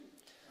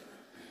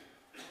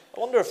I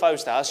wonder if I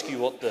was to ask you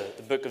what the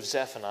book of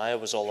Zephaniah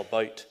was all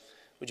about,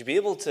 would you be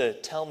able to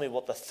tell me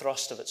what the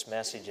thrust of its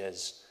message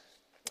is?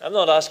 I'm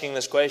not asking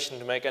this question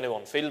to make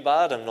anyone feel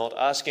bad. I'm not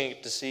asking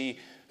it to see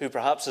who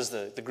perhaps is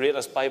the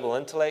greatest Bible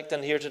intellect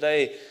in here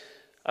today.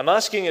 I'm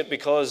asking it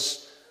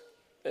because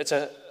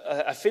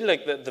I feel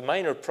like the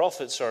minor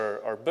prophets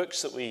are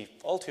books that we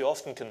all too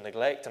often can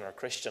neglect in our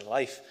Christian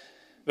life.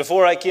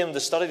 Before I came to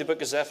study the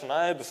book of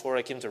Zephaniah, before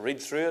I came to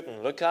read through it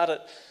and look at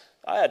it,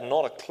 I had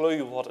not a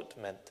clue what it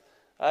meant.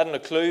 I hadn't a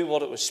clue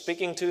what it was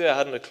speaking to. I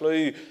hadn't a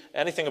clue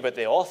anything about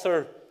the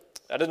author.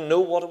 I didn't know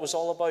what it was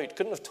all about.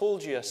 Couldn't have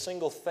told you a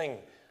single thing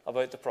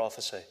about the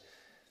prophecy.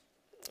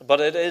 But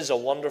it is a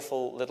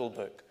wonderful little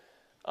book.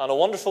 And a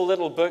wonderful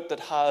little book that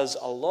has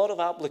a lot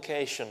of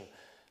application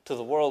to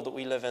the world that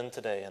we live in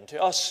today, and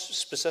to us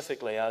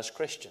specifically as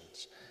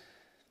Christians.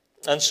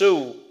 And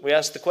so we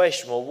ask the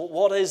question, well,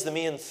 what is the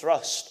main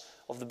thrust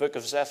of the book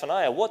of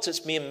Zephaniah? What's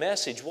its main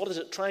message? What is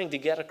it trying to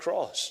get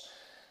across?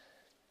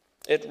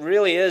 It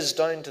really is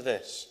down to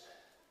this.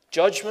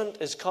 Judgment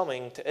is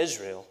coming to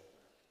Israel,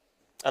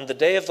 and the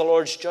day of the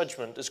Lord's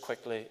judgment is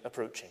quickly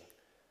approaching.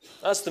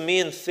 That's the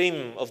main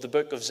theme of the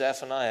book of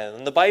Zephaniah.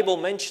 And the Bible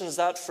mentions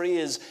that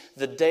phrase,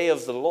 the day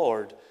of the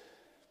Lord.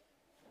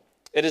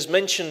 It is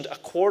mentioned a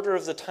quarter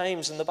of the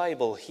times in the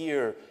Bible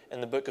here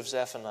in the book of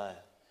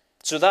Zephaniah.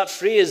 So that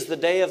phrase, the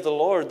day of the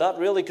Lord, that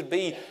really could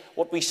be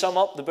what we sum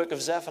up the book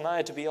of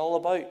Zephaniah to be all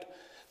about.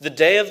 The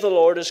day of the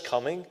Lord is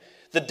coming.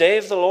 The day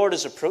of the Lord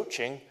is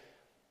approaching.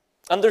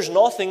 And there's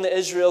nothing that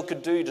Israel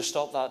could do to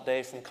stop that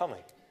day from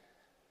coming.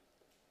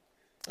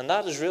 And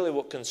that is really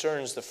what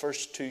concerns the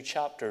first two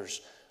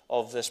chapters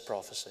of this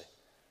prophecy.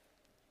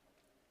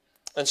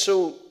 And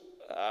so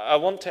I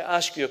want to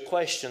ask you a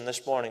question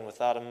this morning with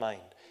that in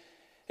mind.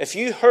 If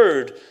you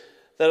heard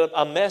that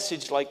a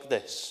message like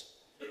this,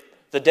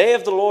 the day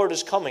of the Lord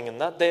is coming, and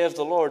that day of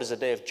the Lord is a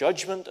day of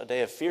judgment, a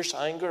day of fierce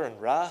anger and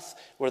wrath,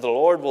 where the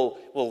Lord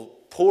will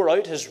pour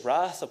out his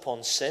wrath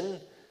upon sin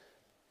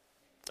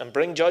and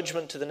bring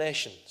judgment to the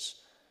nations.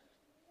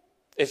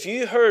 If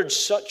you heard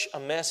such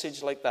a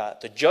message like that,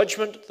 the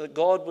judgment that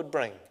God would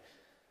bring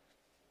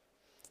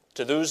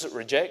to those that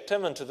reject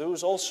him and to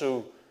those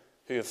also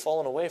who have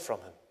fallen away from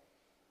him,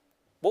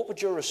 what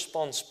would your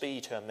response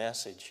be to a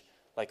message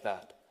like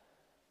that?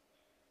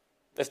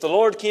 If the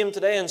Lord came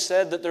today and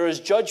said that there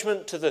is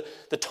judgment to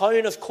the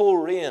town of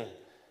Coleraine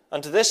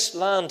and to this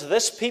land, to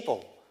this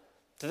people,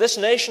 to this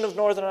nation of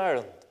Northern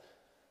Ireland,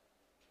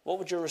 what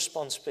would your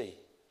response be?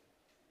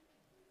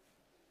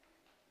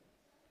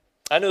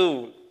 I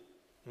know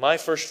my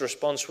first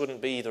response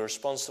wouldn't be the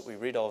response that we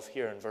read of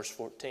here in verse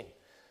 14.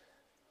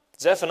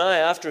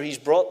 Zephaniah, after he's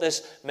brought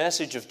this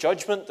message of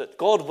judgment, that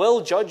God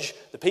will judge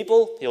the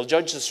people, he'll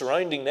judge the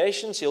surrounding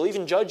nations, he'll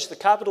even judge the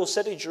capital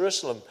city,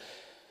 Jerusalem.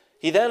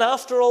 He then,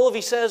 after all of,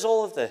 he says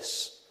all of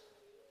this.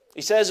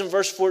 He says in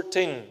verse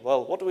 14,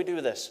 well, what do we do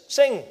with this?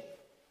 Sing,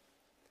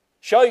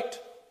 shout,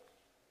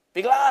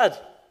 be glad.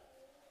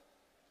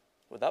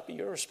 Would that be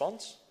your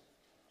response?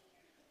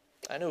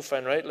 I know,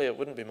 found rightly, it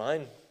wouldn't be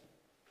mine.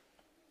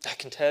 I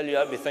can tell you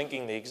I'd be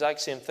thinking the exact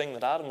same thing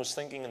that Adam was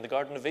thinking in the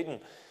Garden of Eden.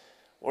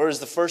 Where is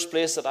the first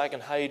place that I can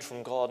hide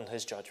from God and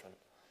his judgment?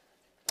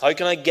 How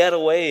can I get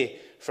away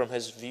from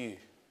his view?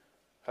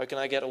 How can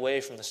I get away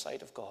from the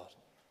sight of God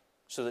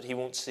so that he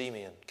won't see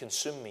me and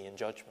consume me in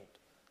judgment?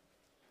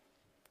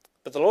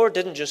 But the Lord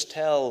didn't just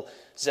tell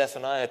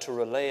Zephaniah to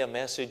relay a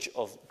message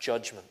of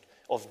judgment,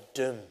 of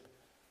doom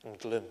and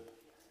gloom.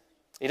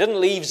 He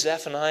didn't leave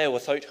Zephaniah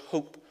without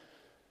hope.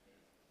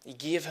 He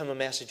gave him a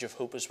message of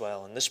hope as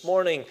well. And this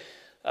morning,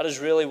 that is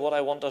really what I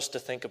want us to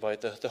think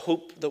about, the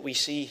hope that we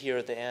see here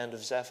at the end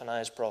of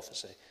Zephaniah's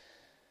prophecy.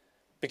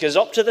 Because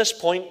up to this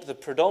point, the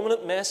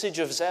predominant message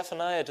of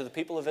Zephaniah to the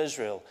people of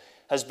Israel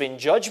has been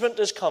judgment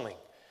is coming.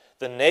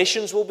 The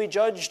nations will be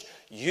judged,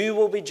 you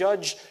will be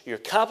judged, your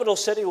capital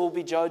city will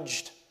be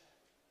judged.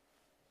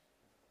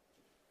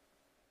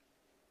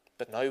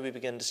 But now we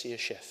begin to see a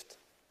shift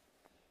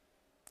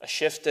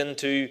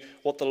into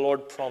what the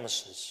Lord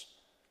promises,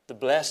 the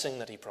blessing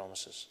that he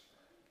promises.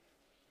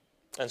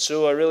 And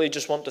so I really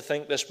just want to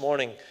think this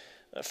morning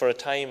for a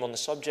time on the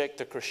subject,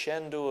 the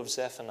crescendo of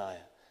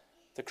Zephaniah.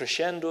 The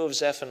crescendo of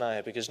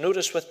Zephaniah, because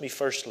notice with me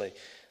firstly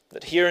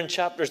that here in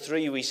chapter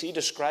 3 we see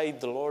described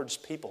the Lord's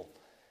people.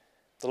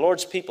 The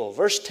Lord's people.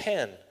 Verse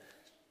 10,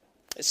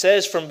 it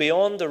says, "From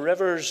beyond the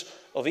rivers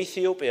of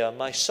Ethiopia,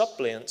 my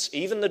suppliants,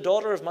 even the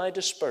daughter of my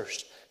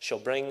dispersed, shall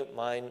bring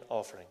mine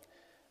offering."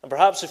 And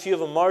perhaps if you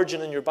have a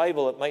margin in your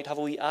Bible, it might have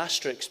a wee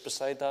asterisk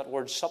beside that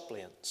word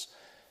suppliants.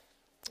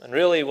 And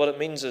really what it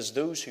means is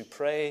those who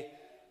pray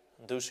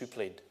and those who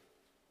plead.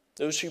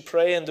 Those who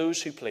pray and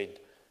those who plead.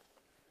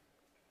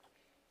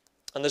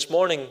 And this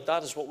morning,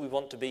 that is what we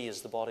want to be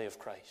as the body of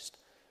Christ.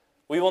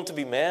 We want to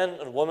be men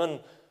and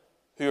women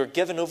who are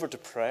given over to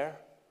prayer.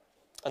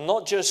 And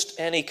not just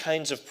any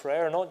kinds of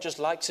prayer, not just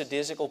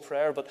lackadaisical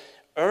prayer, but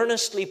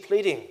earnestly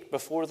pleading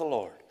before the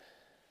Lord.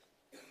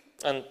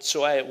 And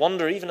so I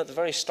wonder, even at the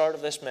very start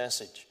of this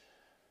message,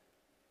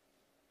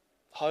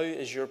 how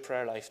is your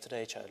prayer life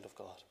today, child of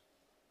God?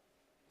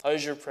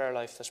 How's your prayer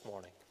life this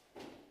morning?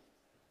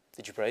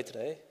 Did you pray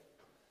today?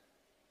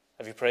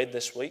 Have you prayed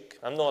this week?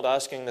 I'm not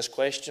asking this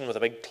question with a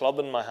big club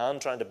in my hand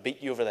trying to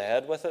beat you over the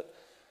head with it.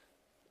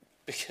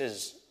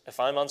 Because if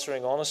I'm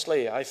answering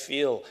honestly, I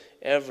feel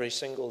every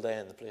single day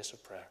in the place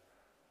of prayer.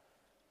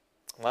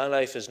 My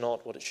life is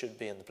not what it should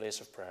be in the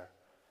place of prayer.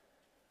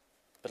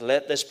 But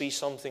let this be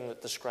something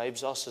that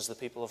describes us as the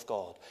people of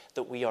God,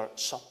 that we are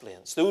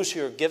suppliants, those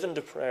who are given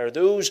to prayer,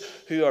 those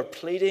who are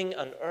pleading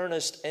and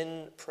earnest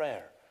in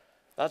prayer.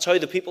 That's how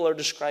the people are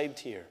described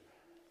here.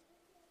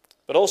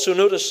 But also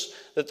notice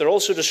that they're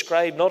also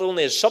described not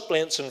only as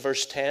suppliants in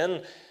verse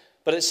 10,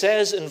 but it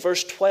says in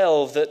verse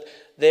 12 that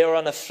they are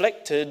an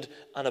afflicted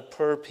and a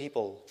poor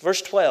people.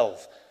 Verse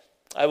 12,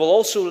 I will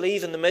also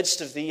leave in the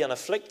midst of thee an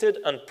afflicted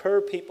and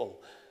poor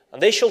people,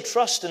 and they shall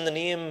trust in the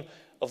name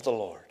of the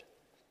Lord.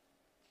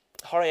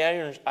 Harry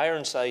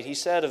Ironside, he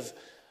said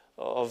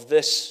of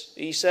this,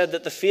 he said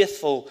that the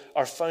faithful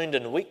are found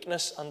in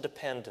weakness and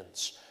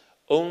dependence,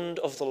 owned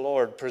of the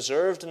Lord,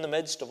 preserved in the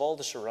midst of all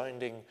the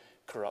surrounding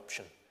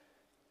corruption.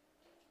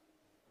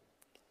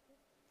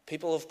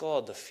 People of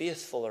God, the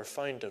faithful are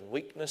found in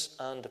weakness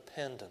and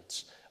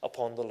dependence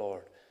upon the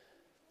Lord.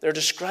 They're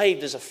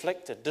described as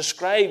afflicted,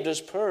 described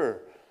as poor.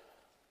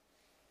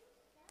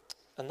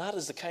 And that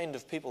is the kind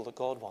of people that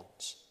God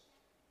wants.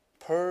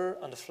 Poor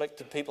and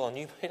afflicted people. And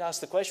you might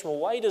ask the question, well,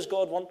 why does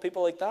God want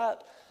people like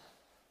that?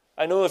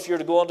 I know if you're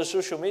to go onto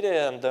social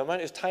media and the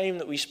amount of time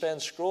that we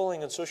spend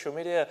scrolling on social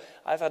media,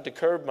 I've had to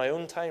curb my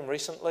own time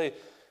recently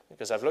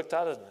because I've looked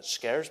at it and it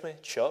scares me,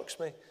 it shocks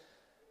me.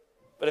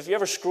 But if you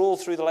ever scroll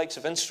through the likes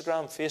of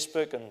Instagram,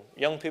 Facebook, and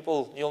young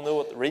people, you'll know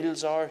what the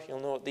reels are,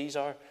 you'll know what these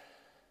are.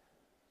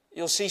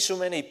 You'll see so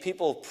many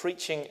people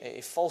preaching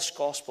a false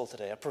gospel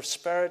today, a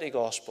prosperity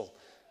gospel.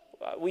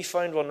 We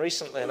found one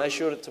recently, and I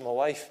showed it to my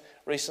wife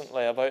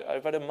recently,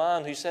 about a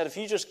man who said, if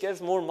you just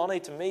give more money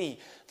to me,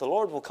 the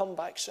Lord will come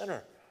back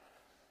sooner.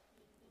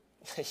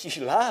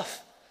 You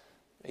laugh.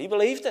 He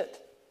believed it.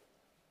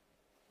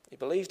 He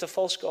believed a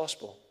false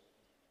gospel.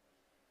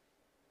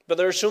 But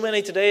there are so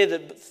many today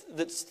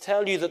that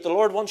tell you that the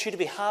Lord wants you to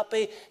be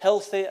happy,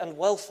 healthy, and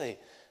wealthy.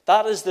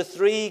 That is the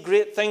three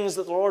great things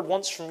that the Lord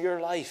wants from your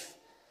life.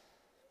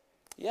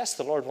 Yes,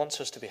 the Lord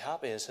wants us to be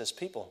happy as His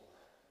people.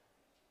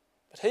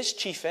 But His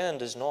chief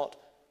end is not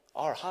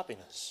our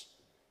happiness.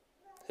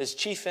 His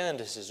chief end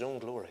is His own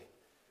glory.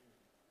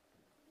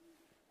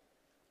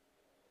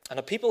 And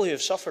a people who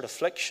have suffered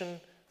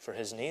affliction for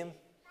His name,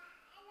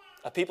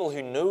 a people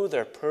who know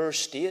their poor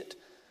state,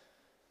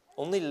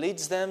 only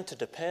leads them to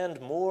depend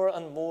more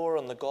and more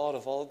on the God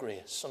of all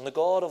grace, on the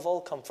God of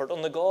all comfort,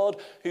 on the God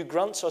who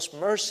grants us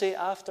mercy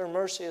after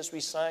mercy, as we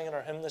sang in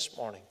our hymn this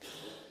morning.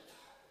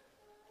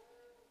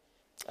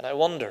 And I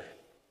wonder,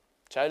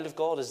 child of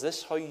God, is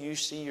this how you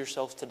see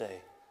yourself today?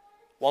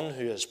 One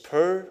who is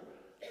poor,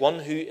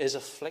 one who is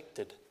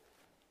afflicted.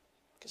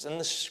 Because in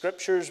the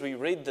Scriptures we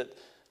read that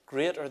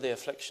great are the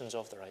afflictions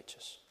of the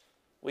righteous.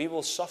 We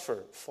will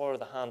suffer for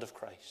the hand of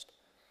Christ.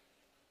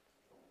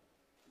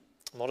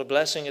 And what a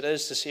blessing it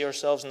is to see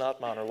ourselves in that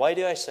manner. Why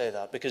do I say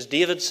that? Because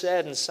David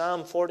said in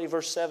Psalm 40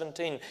 verse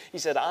 17, he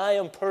said, I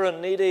am poor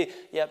and needy,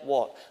 yet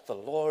what? The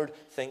Lord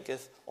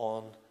thinketh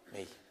on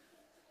me.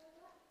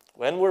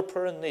 When we're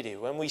poor and needy,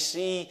 when we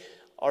see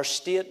our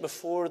state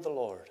before the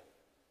Lord,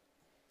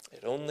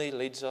 it only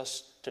leads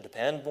us to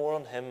depend more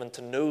on Him and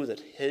to know that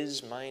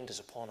His mind is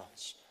upon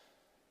us.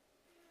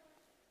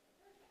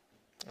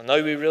 And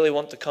now we really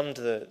want to come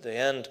to the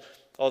end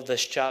of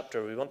this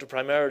chapter. We want to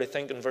primarily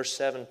think in verse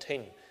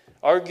 17.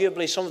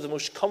 Arguably some of the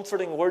most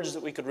comforting words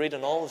that we could read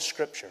in all of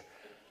Scripture,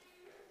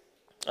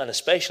 and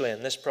especially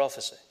in this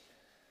prophecy.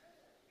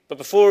 But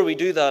before we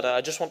do that,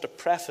 I just want to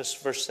preface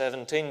verse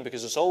 17,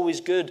 because it's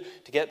always good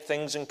to get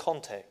things in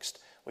context.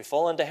 We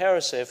fall into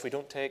heresy if we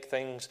don't take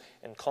things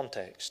in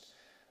context.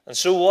 And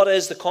so what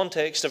is the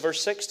context of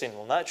verse 16?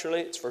 Well,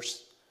 naturally,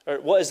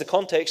 what is the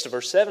context of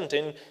verse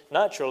 17?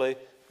 Naturally,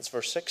 it's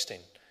verse 16.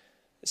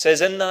 It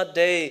says, in that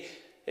day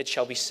it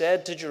shall be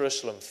said to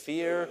Jerusalem,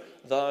 fear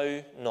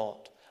thou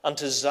not. And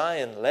to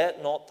Zion,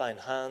 let not thine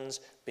hands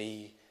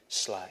be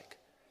slack.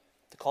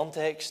 The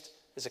context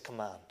is a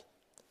command.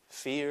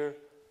 Fear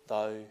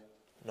thou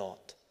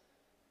not.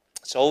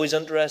 It's always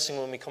interesting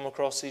when we come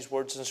across these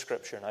words in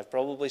Scripture, and I've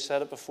probably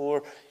said it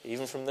before,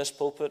 even from this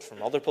pulpit,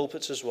 from other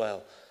pulpits as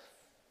well.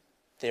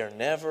 They are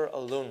never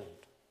alone,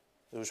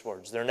 those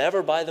words. They're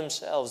never by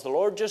themselves. The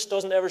Lord just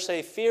doesn't ever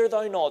say, fear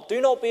thou not,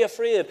 do not be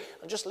afraid,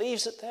 and just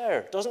leaves it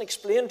there. Doesn't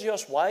explain to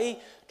us why,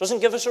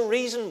 doesn't give us a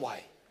reason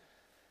why.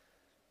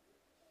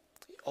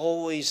 He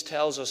always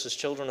tells us as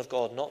children of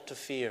God not to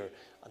fear,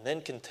 and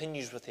then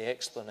continues with the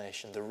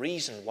explanation, the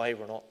reason why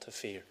we're not to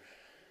fear.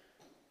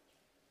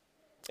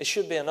 It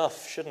should be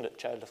enough, shouldn't it,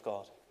 child of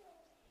God?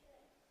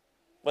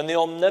 When the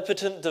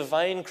omnipotent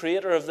divine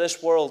creator of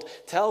this world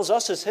tells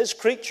us as His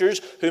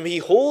creatures, whom He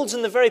holds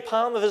in the very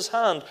palm of His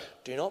hand,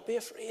 do not be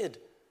afraid.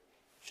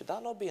 Should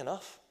that not be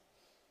enough?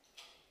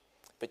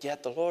 But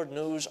yet the Lord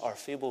knows our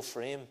feeble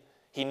frame.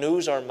 He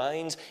knows our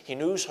minds. He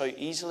knows how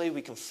easily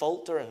we can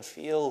falter and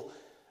fail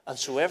And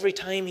so every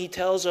time he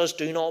tells us,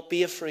 do not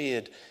be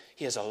afraid,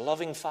 he is a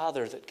loving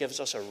Father that gives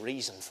us a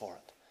reason for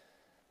it.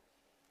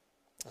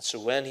 And so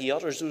when he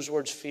utters those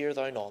words, fear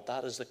thou not,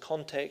 that is the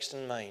context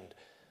in mind.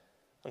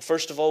 And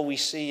first of all, we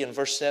see in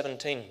verse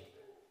 17,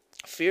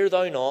 fear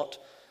thou not,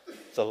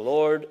 the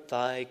Lord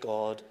thy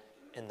God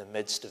in the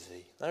midst of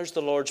thee. There's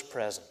the Lord's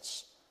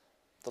presence.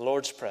 The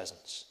Lord's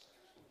presence.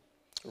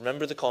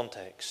 Remember the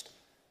context.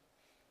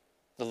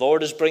 The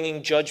Lord is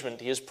bringing judgment.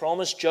 He has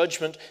promised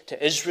judgment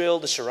to Israel,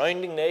 the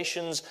surrounding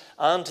nations,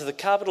 and to the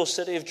capital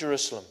city of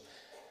Jerusalem.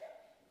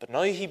 But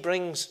now he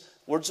brings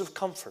words of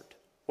comfort,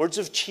 words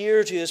of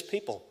cheer to his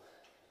people.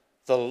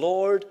 The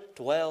Lord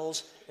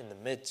dwells in the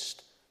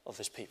midst of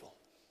his people.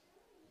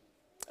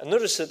 And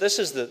notice that this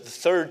is the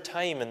third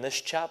time in this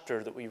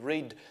chapter that we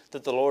read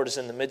that the Lord is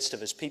in the midst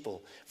of his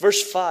people.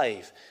 Verse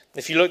 5,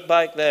 if you look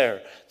back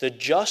there, the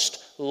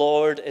just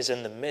Lord is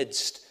in the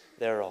midst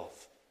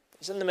thereof.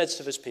 He's in the midst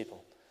of his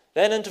people.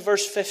 Then into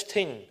verse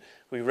 15,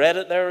 we read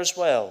it there as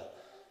well.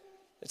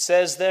 It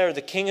says there,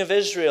 the King of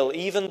Israel,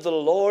 even the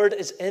Lord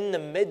is in the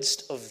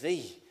midst of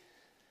thee.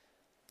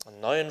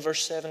 And now in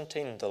verse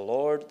 17, the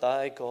Lord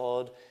thy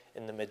God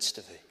in the midst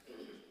of thee.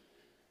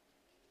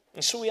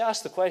 And so we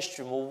ask the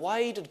question, well,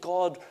 why did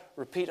God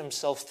repeat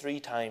himself 3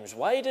 times?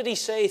 Why did he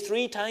say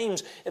 3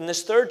 times in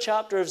this 3rd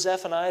chapter of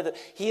Zephaniah that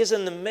he is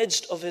in the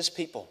midst of his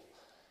people?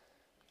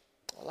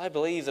 Well, I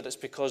believe that it's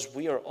because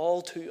we are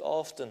all too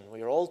often,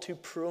 we are all too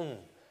prone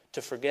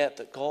to forget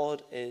that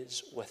God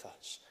is with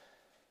us,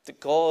 that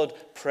God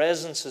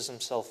presences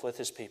himself with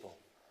his people.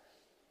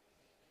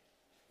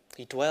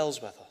 He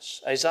dwells with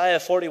us. Isaiah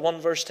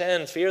 41 verse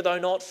 10, fear thou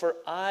not, for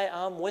I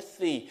am with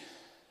thee.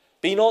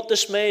 Be not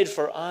dismayed,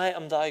 for I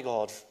am thy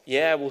God.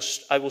 Yea,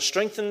 I will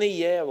strengthen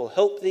thee, yea, I will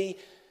help thee,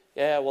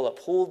 yea, I will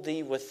uphold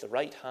thee with the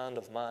right hand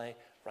of my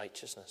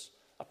righteousness.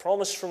 A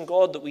promise from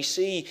God that we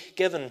see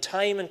given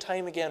time and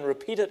time again,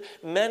 repeated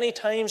many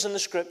times in the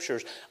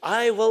Scriptures.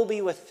 I will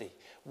be with thee.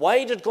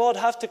 Why did God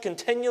have to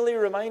continually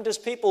remind his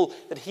people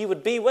that he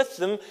would be with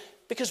them?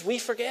 Because we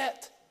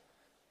forget.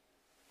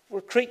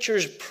 We're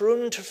creatures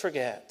prone to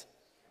forget.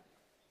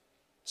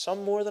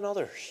 Some more than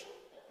others.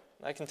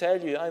 I can tell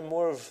you, I'm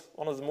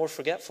one of the more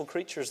forgetful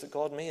creatures that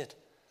God made.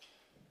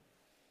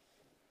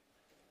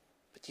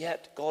 But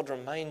yet, God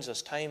reminds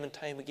us time and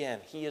time again,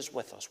 he is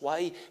with us.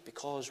 Why?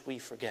 Because we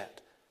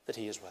forget that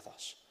he is with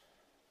us.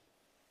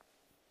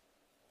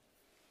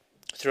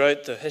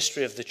 Throughout the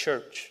history of the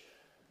church,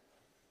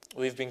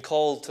 we've been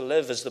called to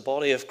live as the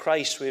body of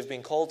Christ. We've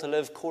been called to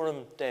live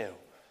coram Deo.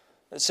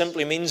 It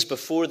simply means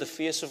before the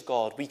face of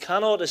God. We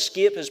cannot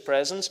escape his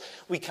presence.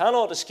 We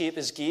cannot escape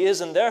his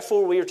gaze. And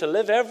therefore we are to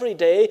live every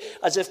day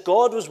as if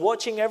God was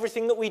watching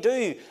everything that we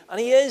do.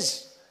 And he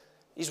is.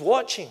 He's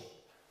watching.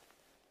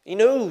 He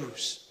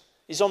knows.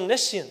 He's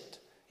omniscient.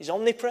 He's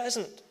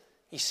omnipresent.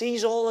 He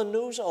sees all and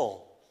knows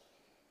all.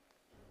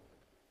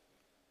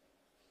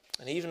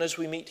 And even as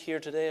we meet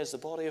here today as the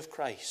body of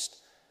Christ,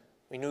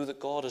 we know that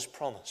God has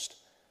promised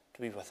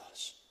to be with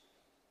us.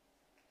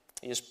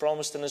 He has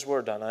promised in his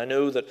word, and I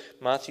know that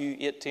Matthew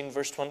 18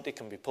 verse 20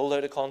 can be pulled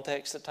out of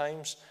context at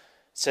times.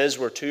 It says,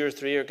 where 2 or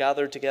 3 are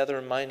gathered together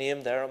in my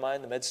name, there am I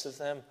in the midst of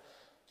them.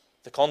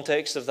 The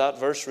context of that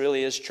verse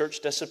really is church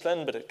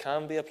discipline, but it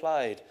can be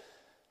applied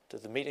to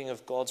the meeting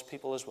of God's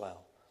people as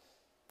well.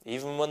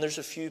 Even when there's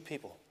a few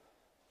people,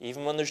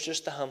 even when there's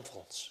just the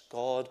handfuls,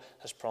 God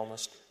has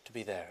promised to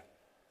be there.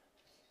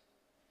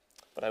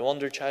 But I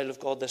wonder, child of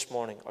God, this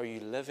morning, are you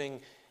living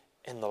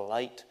in the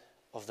light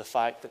of the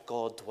fact that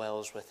God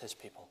dwells with his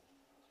people?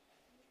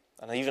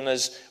 And even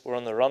as we're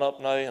on the run-up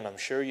now, and I'm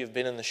sure you've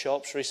been in the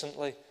shops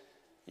recently,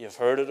 you've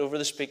heard it over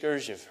the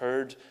speakers, you've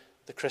heard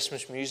the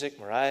Christmas music,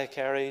 Mariah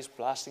Carey's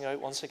blasting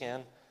out once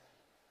again.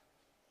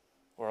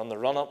 We're on the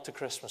run-up to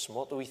Christmas, and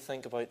what do we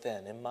think about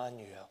then?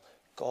 Emmanuel,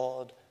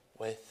 God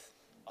with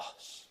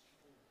us.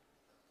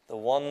 The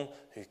one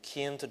who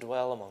came to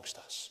dwell amongst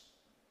us,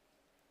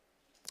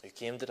 who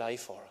came to die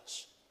for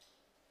us.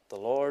 The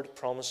Lord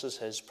promises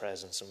his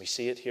presence, and we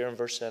see it here in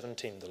verse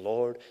 17. The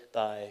Lord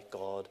thy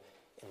God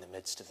in the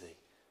midst of thee.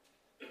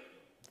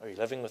 Are you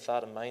living with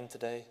that in mind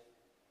today?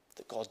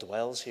 That God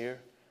dwells here?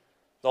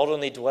 Not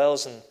only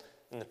dwells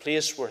in the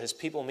place where his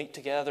people meet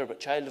together, but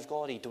child of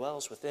God, he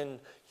dwells within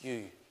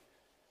you.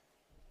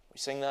 We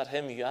sing that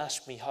hymn, you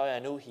ask me how I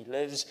know he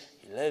lives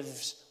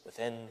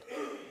within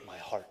my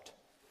heart.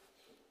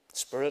 The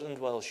Spirit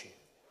indwells you.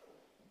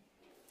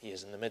 He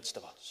is in the midst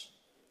of us.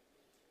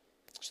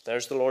 So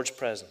there's the Lord's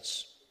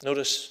presence.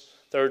 Notice,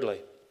 thirdly,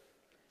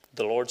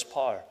 the Lord's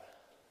power.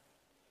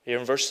 Here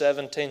in verse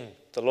 17,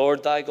 the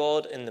Lord thy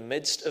God in the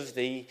midst of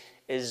thee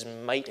is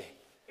mighty.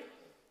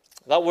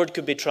 That word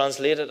could be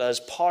translated as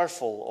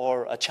powerful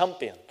or a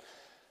champion.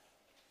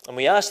 And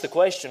we ask the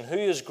question, who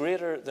is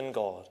greater than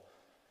God?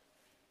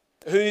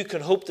 Who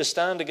can hope to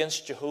stand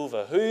against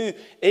Jehovah? Who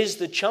is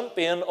the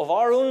champion of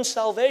our own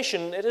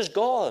salvation? It is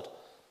God.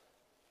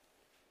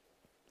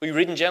 We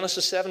read in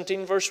Genesis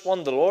 17 verse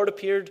 1, the Lord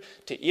appeared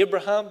to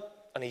Abraham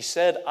and he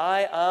said,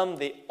 I am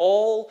the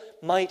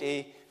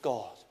Almighty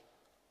God.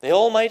 The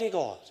Almighty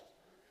God.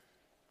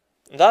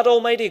 That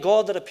Almighty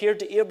God that appeared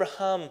to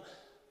Abraham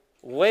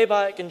way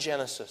back in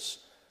Genesis,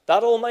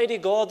 that Almighty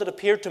God that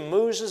appeared to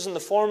Moses in the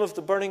form of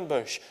the burning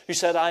bush, who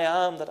said, I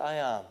am that I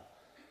am,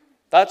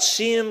 that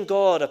same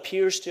God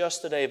appears to us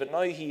today, but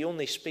now he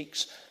only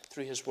speaks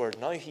through his word.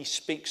 Now he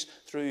speaks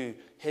through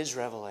his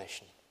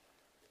revelation.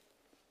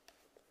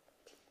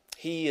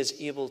 He is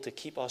able to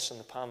keep us in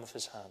the palm of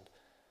his hand.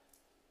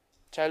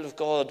 Child of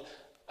God,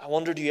 I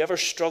wonder, do you ever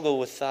struggle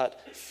with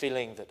that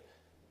feeling that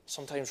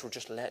sometimes we're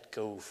just let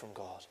go from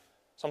God?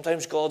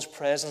 Sometimes God's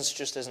presence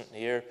just isn't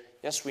near.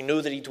 Yes, we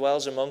know that he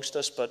dwells amongst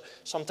us, but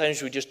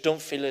sometimes we just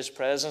don't feel his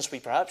presence. We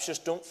perhaps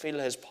just don't feel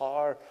his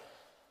power.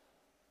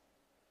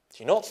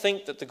 Do you not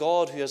think that the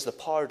God who has the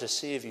power to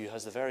save you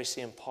has the very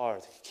same power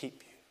to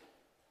keep you,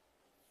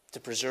 to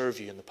preserve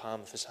you in the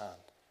palm of his hand?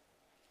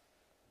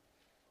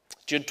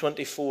 Jude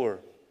 24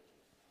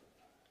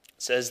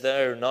 says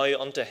there, now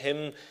unto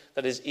him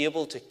that is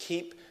able to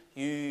keep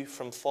you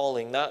from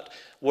falling. That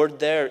word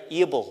there,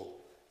 able,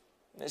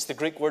 it's the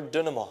Greek word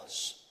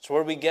dunamos. It's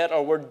where we get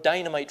our word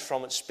dynamite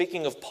from. It's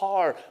speaking of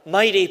power,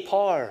 mighty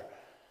power.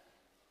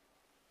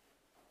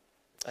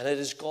 And it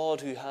is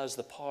God who has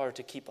the power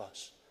to keep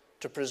us,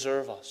 to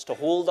preserve us, to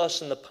hold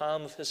us in the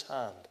palm of his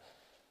hand,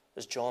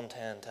 as John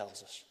 10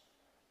 tells us.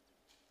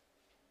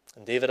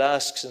 And David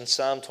asks in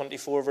Psalm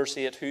 24 verse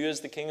 8, who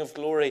is the King of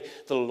glory?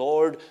 The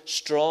Lord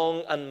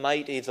strong and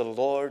mighty, the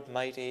Lord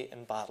mighty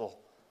in battle.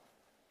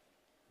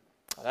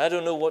 And I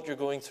don't know what you're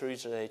going through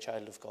today,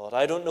 child of God.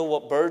 I don't know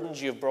what burdens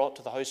you've brought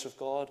to the house of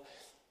God.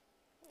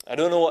 I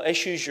don't know what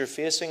issues you're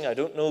facing. I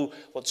don't know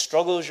what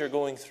struggles you're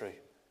going through.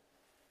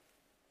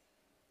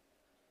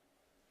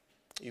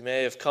 You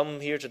may have come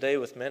here today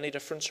with many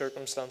different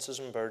circumstances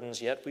and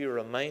burdens, yet we are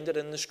reminded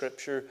in the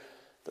Scripture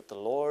that the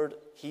Lord,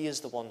 he is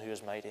the one who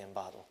is mighty in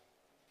battle.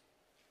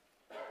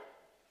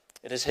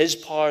 It is his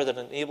power that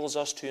enables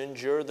us to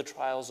endure the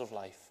trials of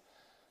life.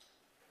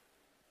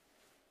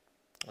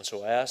 And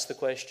so I ask the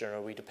question,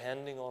 are we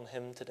depending on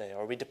him today?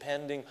 Are we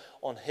depending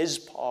on his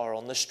power,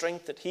 on the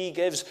strength that he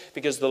gives?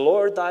 Because the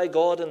Lord thy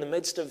God in the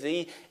midst of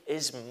thee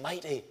is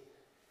mighty.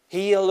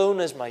 He alone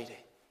is mighty.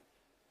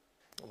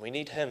 And we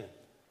need him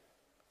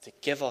to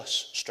give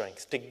us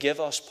strength, to give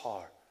us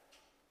power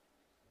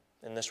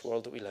in this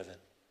world that we live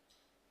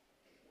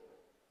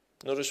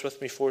in. Notice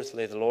with me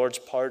fourthly, the Lord's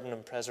pardon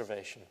and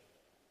preservation.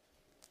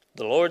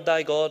 The Lord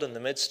thy God in the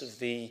midst of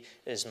thee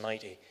is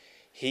mighty.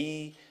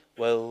 He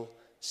will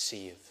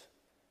save.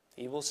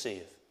 He will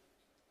save.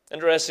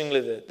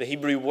 Interestingly, the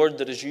Hebrew word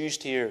that is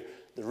used here,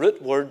 the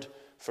root word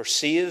for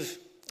save,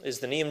 is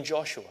the name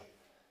Joshua.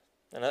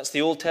 And that's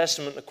the Old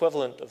Testament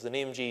equivalent of the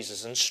name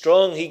Jesus. And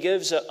Strong, he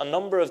gives a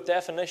number of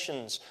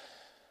definitions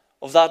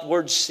of that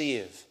word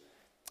save.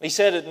 He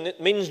said it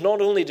means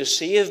not only to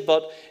save,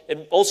 but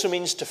it also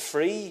means to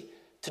free,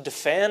 to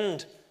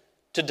defend,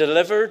 to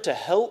deliver, to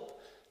help,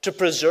 to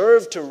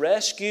preserve, to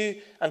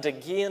rescue, and to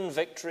gain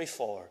victory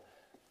for.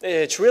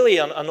 It's really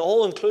an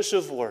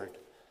all-inclusive word.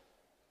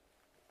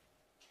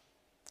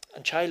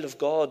 And child of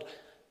God,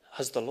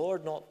 has the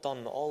Lord not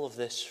done all of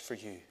this for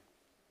you?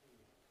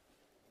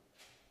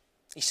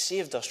 He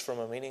saved us from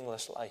a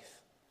meaningless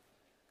life.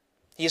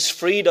 He has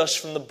freed us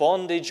from the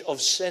bondage of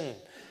sin.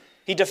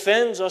 He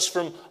defends us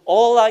from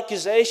all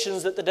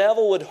accusations that the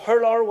devil would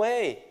hurl our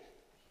way.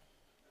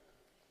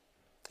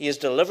 He has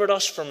delivered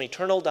us from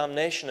eternal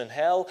damnation in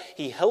hell.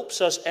 He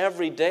helps us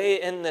every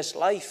day in this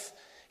life.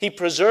 He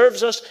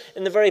preserves us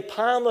in the very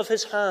palm of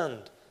his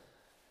hand.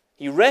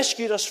 He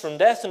rescued us from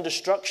death and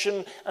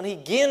destruction, and he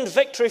gained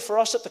victory for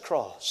us at the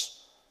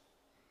cross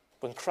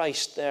when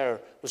Christ there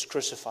was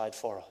crucified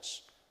for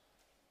us.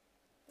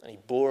 And he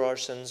bore our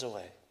sins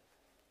away.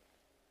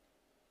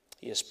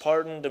 He has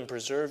pardoned and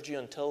preserved you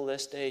until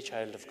this day,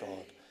 child of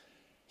God.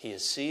 He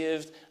has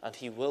saved, and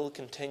he will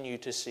continue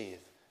to save.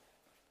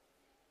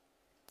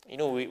 You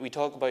know, we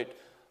talk about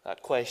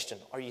that question,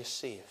 are you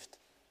saved?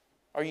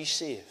 Are you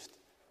saved?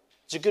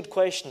 It's a good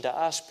question to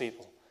ask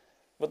people.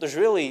 But there's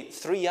really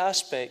three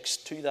aspects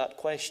to that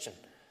question.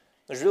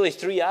 There's really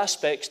three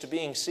aspects to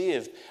being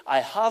saved. I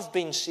have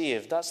been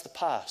saved. That's the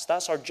past.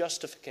 That's our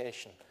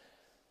justification.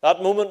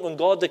 That moment when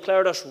God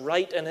declared us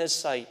right in his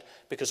sight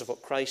because of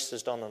what Christ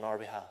has done on our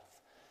behalf.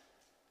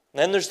 And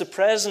then there's the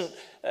present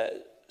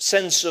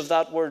sense of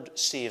that word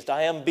saved.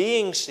 I am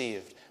being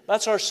saved.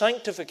 That's our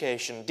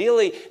sanctification,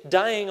 daily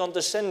dying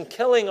unto sin,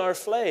 killing our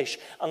flesh,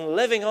 and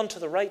living unto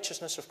the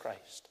righteousness of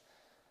Christ.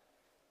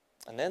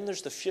 And then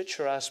there's the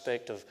future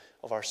aspect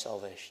of our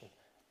salvation.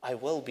 I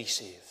will be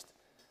saved.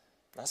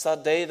 That's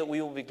that day that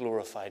we will be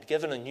glorified,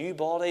 given a new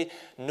body,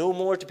 no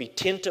more to be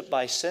tainted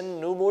by sin,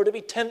 no more to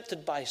be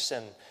tempted by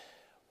sin,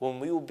 when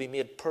we will be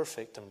made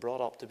perfect and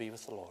brought up to be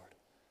with the Lord.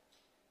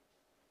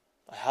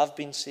 I have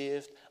been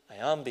saved, I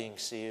am being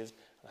saved,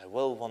 and I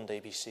will one day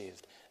be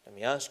saved. Let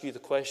me ask you the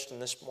question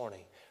this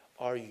morning,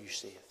 are you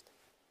saved?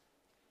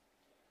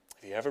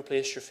 Have you ever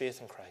placed your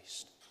faith in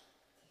Christ?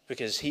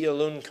 Because he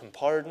alone can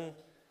pardon,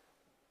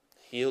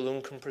 he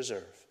alone can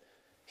preserve.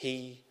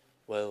 He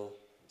will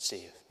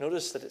save.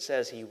 Notice that it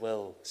says he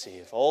will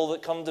save. All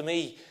that come to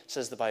me,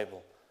 says the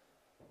Bible,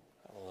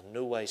 I will will in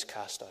no wise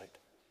cast out.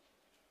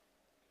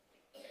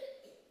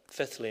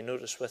 Fifthly,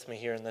 notice with me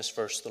here in this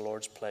verse the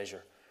Lord's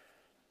pleasure.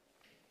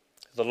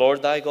 The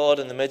Lord thy God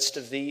in the midst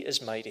of thee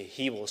is mighty.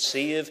 He will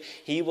save.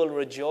 He will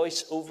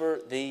rejoice over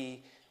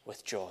thee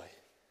with joy.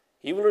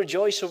 He will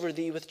rejoice over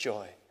thee with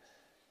joy.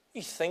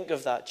 You think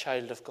of that,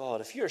 child of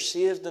God. If you're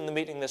saved in the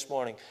meeting this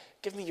morning,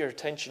 give me your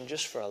attention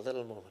just for a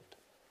little moment.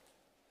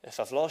 If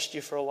I've lost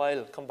you for a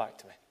while, come back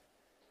to me.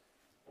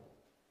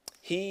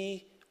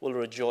 He will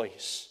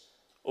rejoice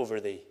over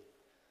thee.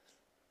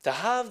 To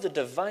have the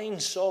divine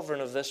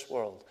sovereign of this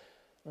world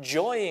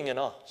joying in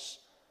us,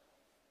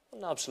 what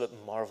an absolute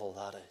marvel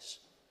that is.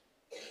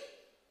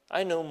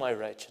 I know my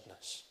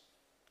wretchedness.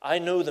 I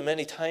know the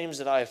many times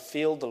that I have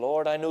failed the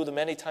Lord. I know the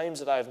many times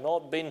that I have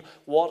not been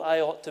what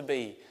I ought to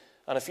be.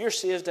 And if you're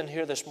saved in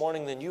here this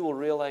morning, then you will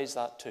realize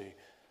that too.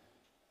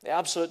 The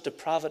absolute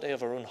depravity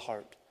of our own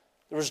heart.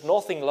 There was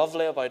nothing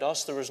lovely about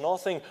us. There was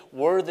nothing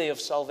worthy of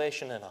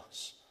salvation in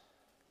us.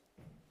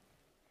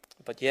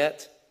 But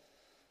yet,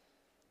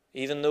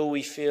 even though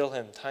we fail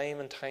him time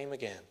and time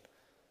again,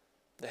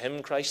 the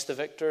hymn Christ the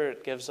Victor,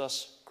 it gives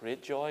us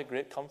great joy,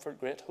 great comfort,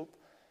 great hope.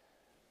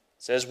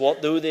 It says,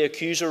 what though the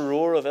accuser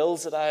roar of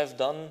ills that I have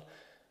done?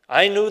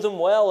 I know them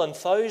well, and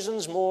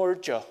thousands more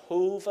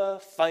Jehovah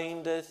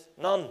findeth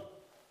none.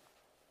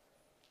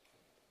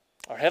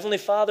 Our Heavenly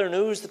Father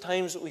knows the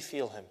times that we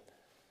fail him.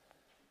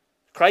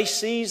 Christ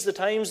sees the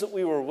times that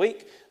we were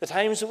weak, the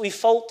times that we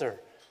falter.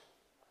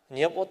 And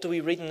yet what do we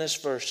read in this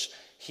verse?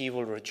 He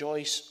will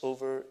rejoice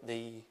over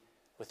thee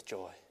with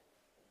joy.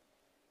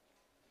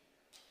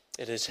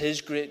 It is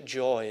his great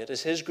joy, it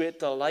is his great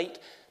delight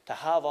to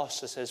have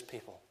us as his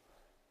people.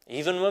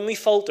 Even when we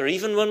falter,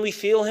 even when we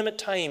fail him at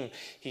time,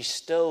 he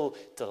still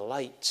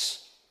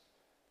delights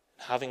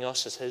in having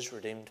us as his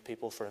redeemed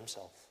people for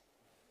himself.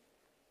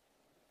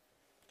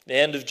 The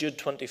end of Jude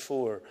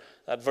 24,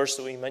 that verse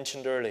that we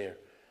mentioned earlier.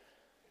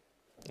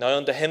 Now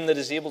unto him that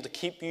is able to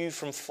keep you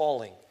from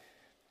falling.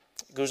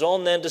 It goes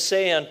on then to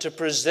say, and to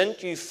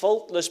present you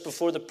faultless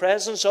before the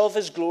presence of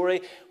his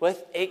glory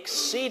with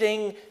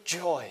exceeding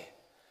joy.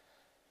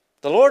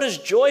 The Lord is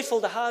joyful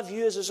to have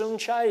you as his own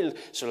child.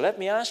 So let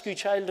me ask you,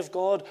 child of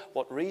God,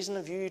 what reason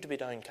have you to be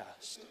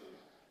downcast?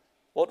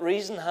 What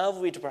reason have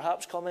we to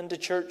perhaps come into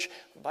church,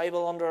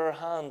 Bible under our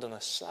hand, and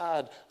a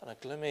sad and a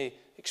gloomy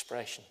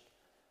expression?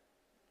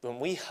 When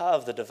we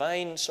have the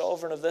divine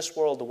sovereign of this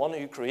world, the one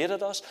who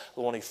created us,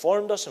 the one who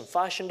formed us and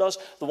fashioned us,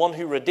 the one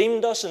who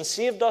redeemed us and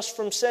saved us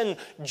from sin,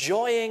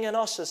 joying in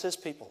us as his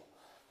people,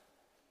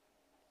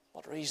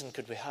 what reason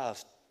could we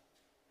have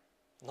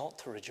not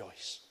to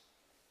rejoice?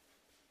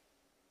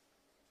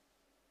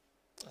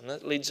 And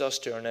that leads us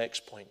to our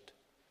next point.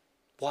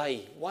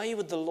 Why? Why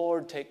would the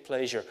Lord take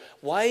pleasure?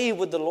 Why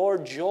would the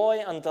Lord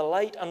joy and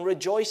delight and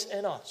rejoice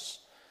in us?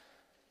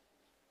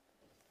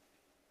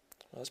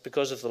 Well, it's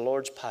because of the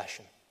Lord's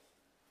passion.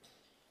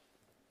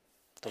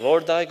 The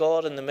Lord thy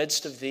God in the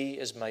midst of thee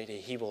is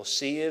mighty. He will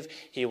save.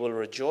 He will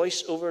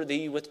rejoice over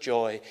thee with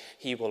joy.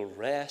 He will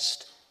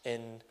rest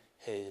in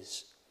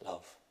his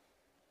love.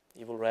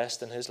 He will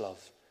rest in his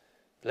love.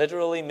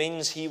 Literally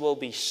means he will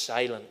be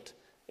silent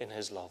in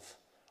his love.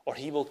 Or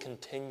he will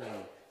continue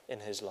in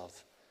his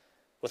love.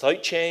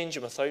 Without change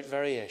and without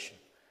variation.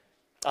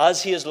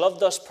 As he has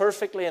loved us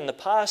perfectly in the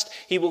past,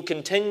 he will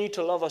continue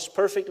to love us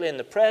perfectly in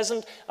the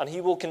present, and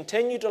he will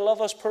continue to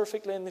love us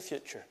perfectly in the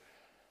future.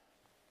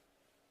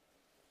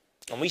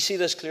 And we see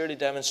this clearly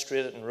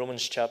demonstrated in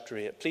Romans chapter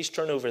 8. Please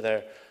turn over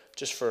there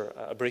just for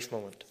a brief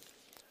moment.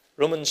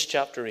 Romans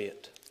chapter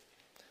 8.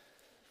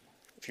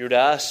 If you were to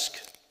ask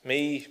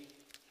me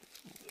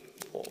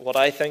what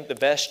I think the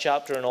best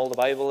chapter in all the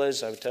Bible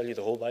is, I would tell you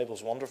the whole Bible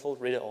is wonderful.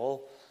 Read it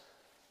all.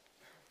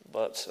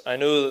 But I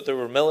know that there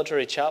were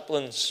military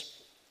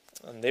chaplains,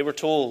 and they were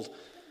told,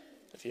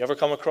 if you ever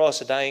come across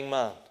a dying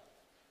man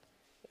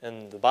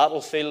in the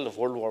battlefield of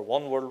World War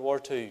I, World War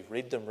II,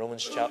 read them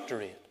Romans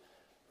chapter 8.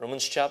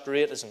 Romans chapter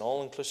 8 is an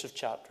all-inclusive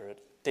chapter. It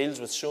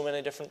deals with so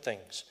many different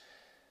things.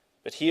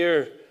 But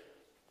here,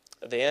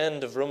 at the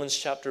end of Romans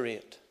chapter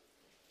 8,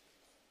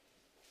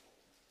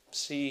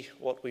 see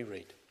what we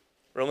read.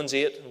 Romans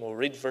 8, and we'll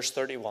read verse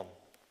 31.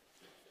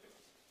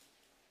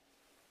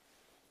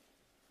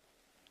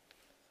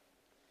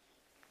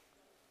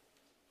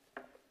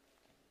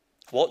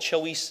 What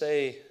shall we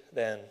say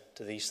then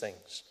to these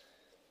things?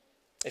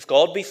 If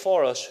God be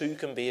for us, who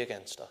can be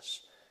against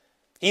us?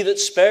 He that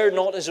spared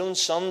not his own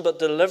Son, but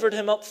delivered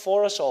him up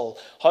for us all,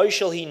 how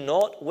shall he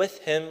not with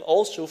him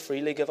also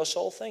freely give us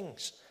all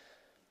things?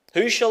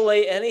 Who shall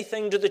lay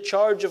anything to the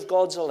charge of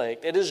God's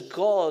elect? It is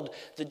God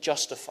that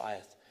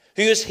justifieth.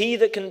 Who is he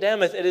that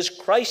condemneth? It is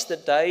Christ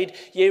that died,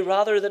 yea,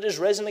 rather that is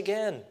risen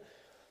again,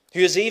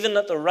 who is even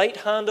at the right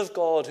hand of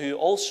God, who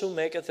also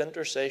maketh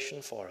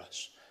intercession for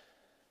us.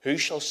 Who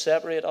shall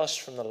separate us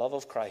from the love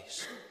of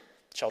Christ?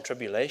 Shall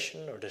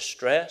tribulation, or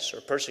distress,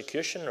 or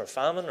persecution, or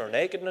famine, or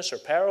nakedness, or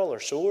peril, or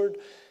sword?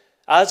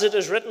 As it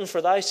is written,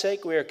 for thy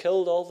sake we are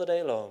killed all the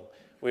day long.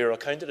 We are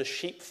accounted as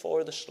sheep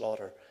for the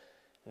slaughter.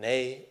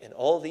 Nay, in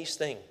all these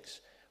things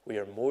we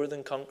are more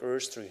than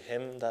conquerors through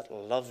him that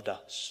loved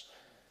us.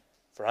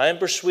 For I am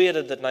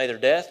persuaded that neither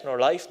death, nor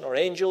life, nor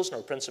angels,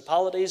 nor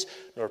principalities,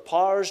 nor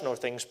powers, nor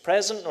things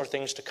present, nor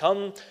things to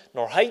come,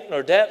 nor height,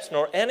 nor depth,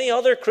 nor any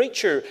other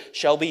creature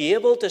shall be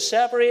able to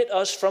separate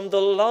us from the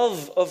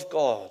love of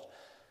God,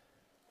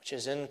 which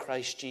is in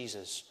Christ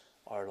Jesus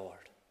our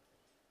Lord.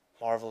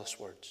 Marvelous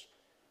words.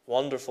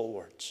 Wonderful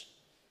words.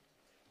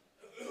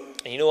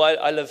 And you know,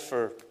 I lived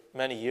for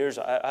many years.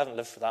 I haven't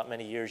lived for that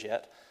many years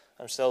yet.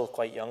 I'm still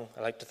quite young,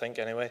 I like to think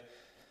anyway.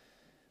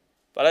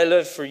 But I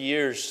lived for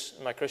years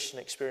in my Christian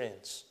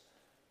experience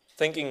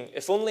thinking,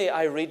 if only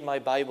I read my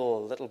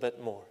Bible a little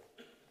bit more.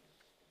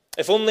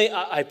 If only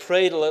I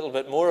prayed a little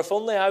bit more. If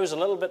only I was a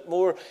little bit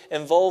more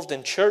involved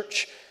in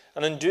church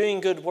and in doing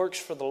good works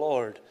for the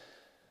Lord.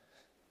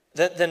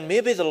 Then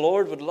maybe the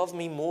Lord would love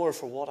me more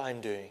for what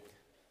I'm doing.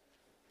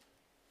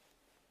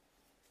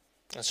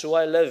 And so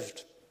I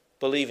lived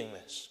believing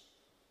this.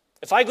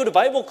 If I go to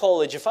Bible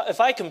college, if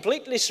I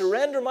completely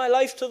surrender my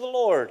life to the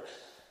Lord,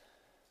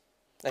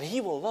 then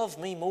He will love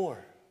me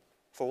more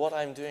for what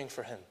I'm doing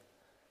for Him.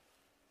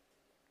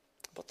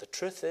 But the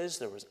truth is,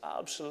 there was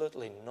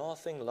absolutely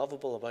nothing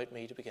lovable about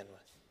me to begin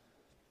with.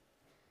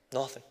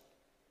 Nothing.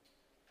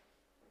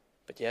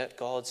 But yet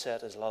God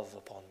set His love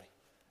upon me.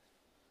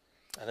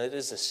 And it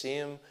is the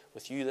same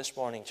with you this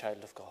morning,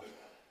 child of God.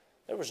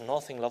 There was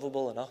nothing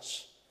lovable in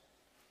us.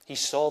 He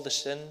saw the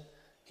sin.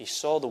 He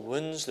saw the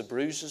wounds, the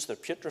bruises, the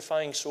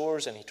putrefying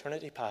sores in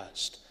eternity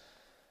past.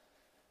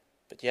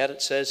 But yet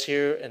it says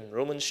here in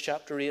Romans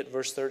chapter 8,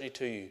 verse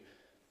 32,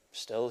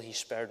 still He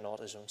spared not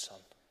His own Son.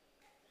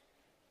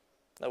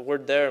 That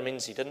word there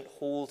means He didn't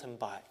hold Him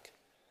back.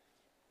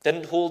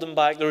 Didn't hold Him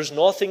back. There was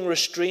nothing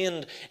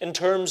restrained in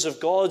terms of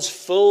God's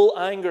full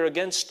anger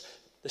against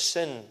the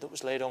sin that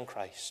was laid on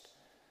Christ.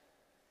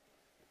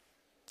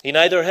 He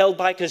neither held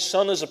back His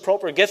Son as a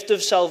proper gift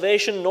of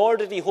salvation, nor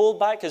did He hold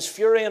back His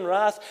fury and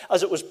wrath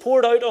as it was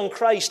poured out on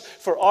Christ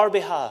for our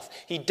behalf.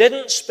 He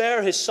didn't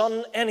spare His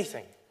Son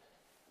anything.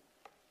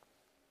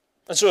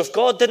 And so if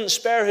God didn't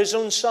spare His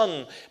own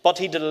Son, but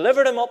He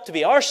delivered Him up to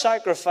be our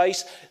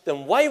sacrifice,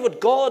 then why would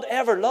God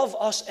ever love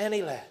us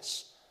any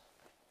less?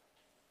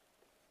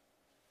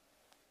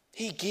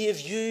 He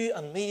gave you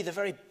and me the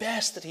very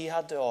best that He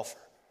had to offer.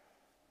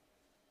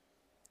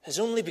 His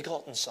only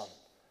begotten Son.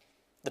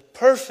 The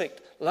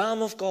perfect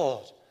Lamb of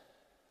God.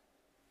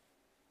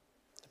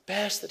 The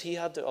best that He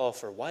had to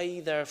offer. Why,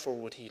 therefore,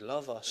 would He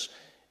love us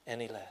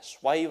any less?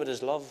 Why would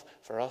His love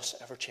for us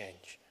ever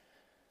change?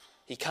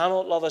 He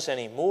cannot love us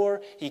any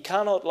more. He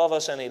cannot love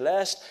us any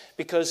less,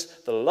 because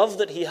the love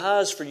that He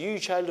has for you,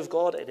 child of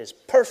God, it is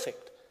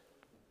perfect.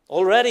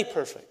 Already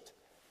perfect.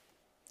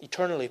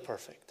 Eternally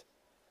perfect.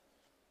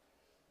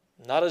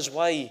 And that is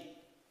why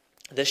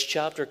this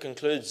chapter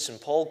concludes, and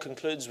Paul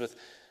concludes with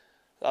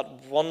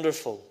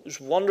those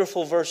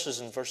wonderful verses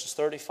in verses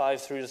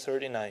 35 through to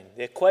 39.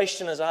 The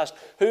question is asked,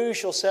 who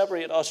shall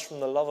separate us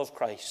from the love of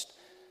Christ?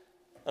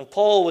 And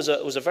Paul was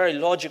a very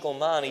logical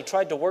man. He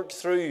tried to work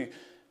through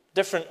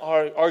different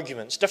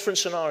arguments, different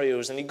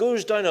scenarios, and he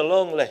goes down a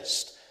long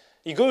list.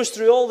 He goes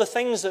through all the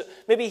things that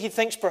maybe he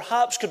thinks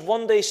perhaps could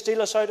one day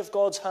steal us out of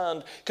God's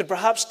hand, could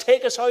perhaps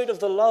take us out of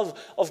the love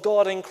of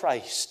God in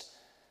Christ.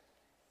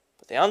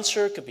 But the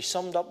answer could be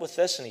summed up with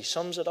this, and he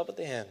sums it up at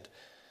the end.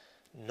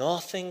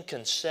 Nothing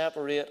can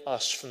separate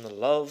us from the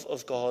love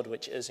of God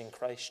which is in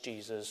Christ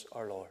Jesus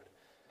our Lord.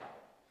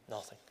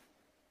 Nothing.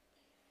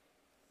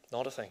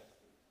 Not a thing.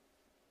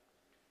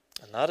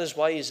 And that is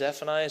why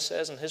Zephaniah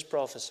says in his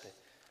prophecy,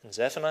 in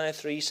Zephaniah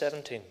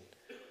 3:17,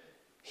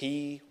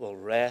 He will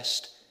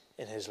rest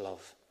in His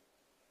love.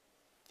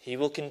 He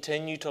will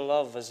continue to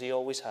love as He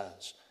always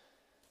has.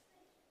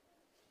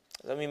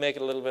 Let me make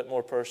it a little bit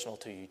more personal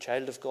to you.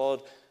 Child of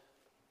God,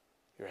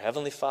 your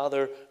Heavenly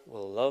Father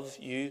will love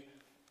you,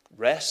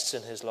 rests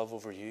in His love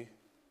over you.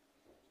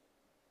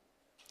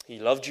 He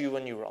loved you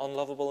when you were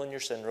unlovable in your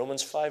sin.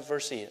 Romans 5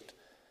 verse 8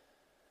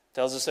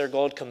 tells us there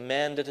God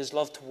commended His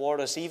love toward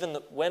us, even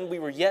that when we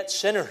were yet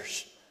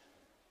sinners,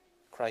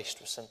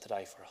 Christ was sent to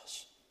die for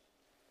us.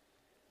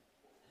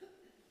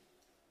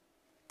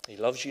 He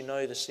loves you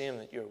now the same,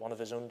 that you're one of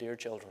His own dear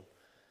children.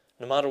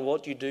 No matter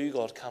what you do,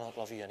 God cannot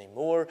love you any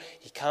more.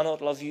 He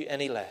cannot love you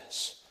any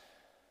less.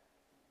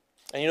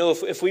 And you know,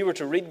 if we were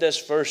to read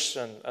this verse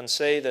and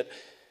say that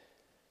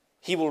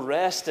He will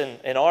rest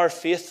in our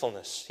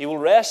faithfulness, He will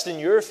rest in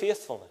your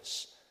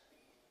faithfulness,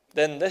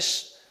 then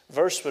this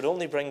verse would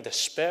only bring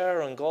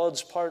despair on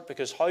God's part,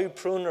 because how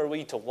prone are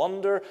we to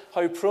wonder,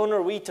 how prone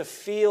are we to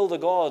fail the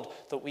God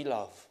that we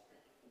love.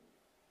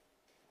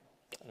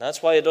 And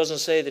that's why it doesn't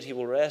say that He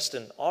will rest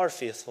in our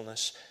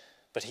faithfulness,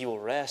 but He will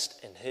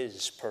rest in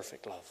His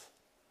perfect love.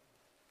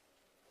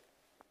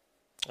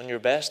 On your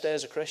best day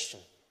as a Christian,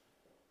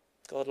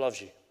 God loves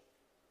you.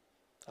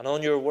 And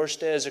on your worst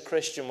day as a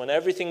Christian, when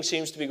everything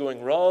seems to be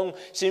going wrong,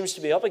 seems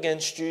to be up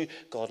against you,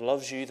 God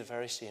loves you the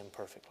very same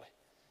perfectly.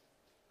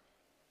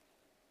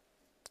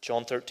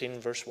 John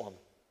 13 verse 1.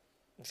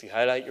 If you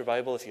highlight your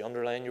Bible, if you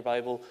underline your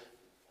Bible,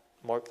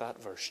 mark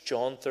that verse.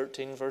 John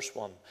 13 verse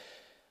 1.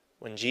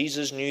 when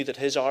Jesus knew that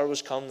his hour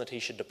was come, that he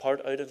should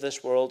depart out of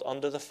this world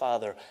unto the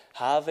Father,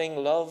 having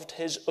loved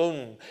his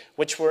own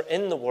which were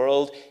in the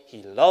world,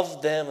 he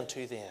loved them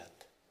unto the end.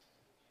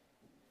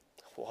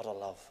 What a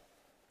love.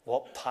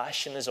 What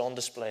passion is on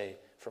display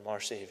from our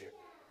Saviour.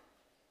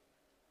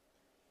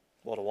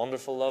 What a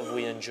wonderful love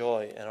we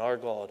enjoy in our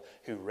God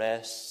who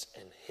rests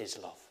in his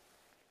love.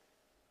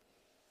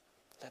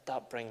 Let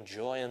that bring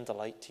joy and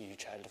delight to you,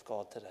 child of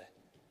God, today.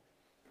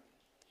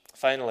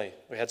 Finally,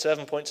 we had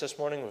 7 points this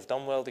morning. We've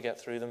done well to get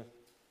through them.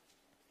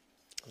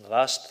 And the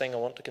last thing I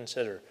want to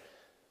consider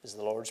is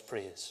the Lord's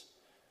praise.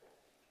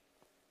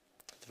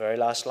 The very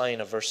last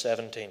line of verse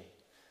 17.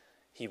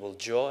 He will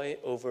joy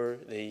over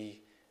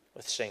thee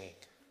with singing.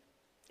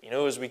 You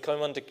know, as we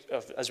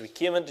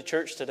came into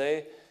church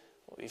today,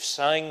 we've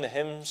sang the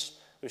hymns,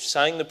 we've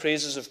sang the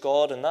praises of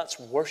God, and that's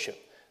worship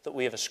that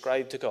we have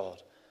ascribed to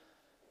God.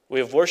 We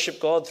have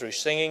worshipped God through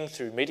singing,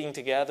 through meeting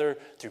together,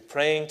 through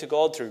praying to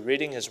God, through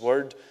reading his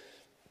word.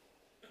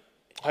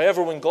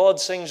 However, when God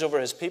sings over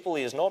his people,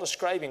 he is not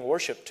ascribing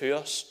worship to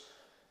us.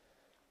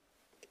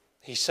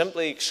 He's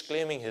simply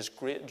exclaiming his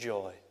great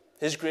joy,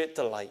 his great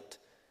delight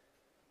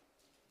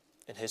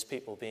in his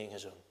people being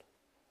his own.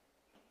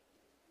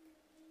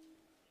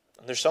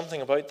 And there's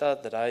something about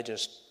that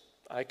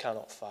I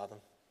cannot fathom.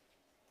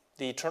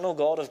 The eternal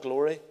God of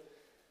glory,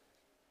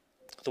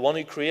 the one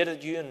who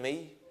created you and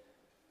me,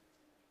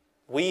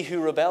 we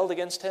who rebelled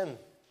against him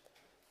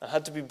and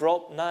had to be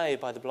brought nigh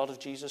by the blood of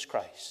Jesus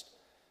Christ,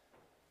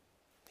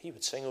 he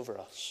would sing over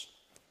us.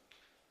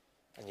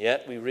 And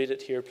yet we read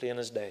it here plain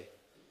as day.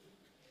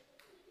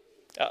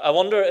 I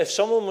wonder if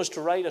someone was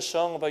to write a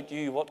song about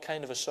you, what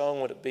kind of a song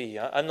would it be?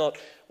 I'm not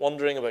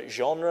wondering about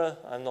genre.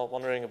 I'm not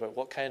wondering about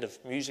what kind of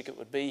music it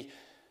would be.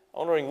 I'm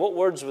wondering what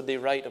words would they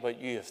write about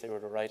you if they were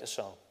to write a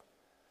song.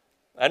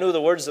 I know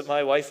the words that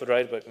my wife would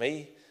write about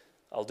me.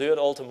 I'll do it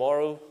all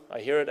tomorrow. I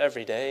hear it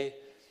every day.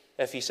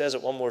 If he says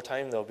it one more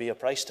time, there'll be a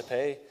price to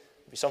pay.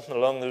 It'll be something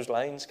along those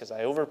lines, because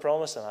I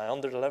overpromise and I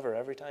underdeliver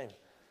every time.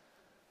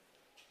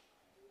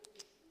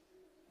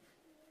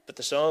 But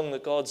the song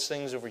that God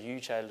sings over you,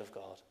 child of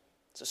God,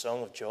 it's a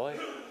song of joy,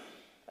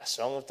 a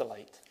song of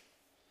delight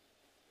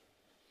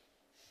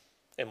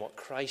in what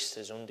Christ,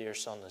 his own dear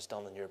Son, has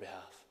done on your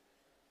behalf.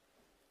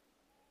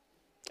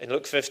 In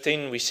Luke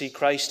 15, we see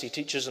Christ. He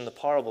teaches in the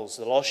parables,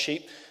 the lost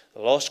sheep,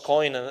 the lost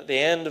coin, and at the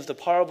end of the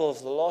parable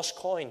of the lost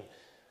coin,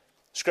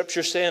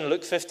 Scripture saying,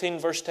 Luke 15,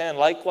 verse 10,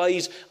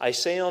 likewise, I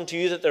say unto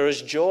you that there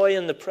is joy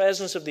in the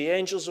presence of the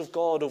angels of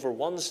God over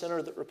one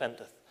sinner that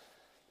repenteth.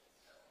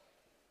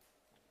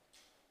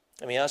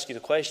 Let me ask you the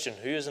question,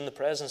 who is in the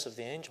presence of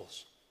the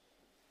angels?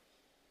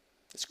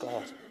 It's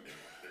God.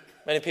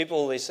 Many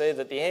people, they say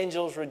that the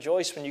angels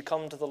rejoice when you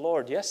come to the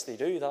Lord. Yes, they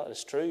do, that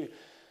is true.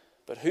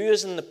 But who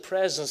is in the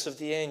presence of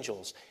the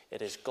angels?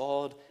 It is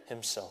God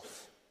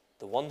himself,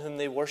 the one whom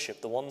they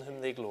worship, the one whom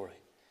they glory.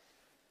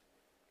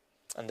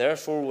 And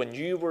therefore, when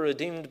you were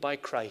redeemed by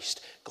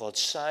Christ, God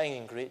sang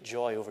in great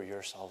joy over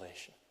your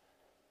salvation.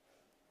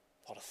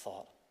 What a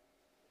thought.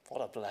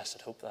 What a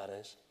blessed hope that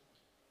is.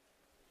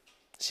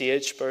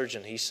 C.H.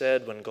 Spurgeon, he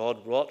said, when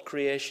God wrought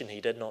creation,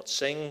 he did not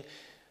sing,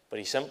 but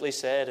he simply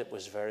said it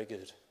was very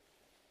good.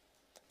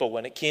 But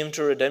when it came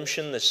to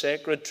redemption, the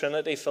sacred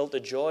Trinity felt a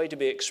joy to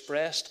be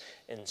expressed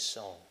in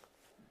song.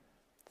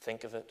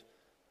 Think of it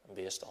and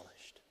be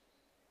astonished.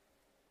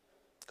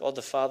 God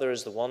the Father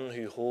is the one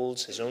who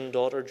holds his own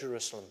daughter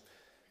Jerusalem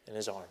in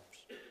his arms.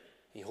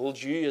 He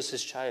holds you as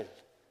his child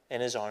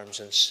in his arms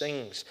and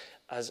sings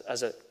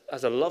as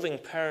a loving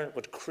parent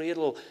would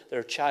cradle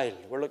their child.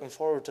 We're looking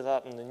forward to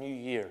that in the new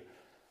year,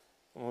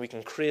 when we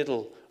can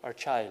cradle our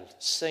child,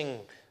 sing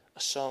a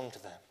song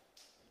to them.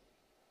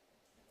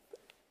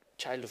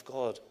 Child of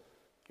God,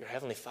 your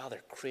heavenly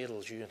Father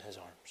cradles you in his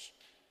arms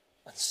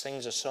and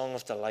sings a song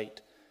of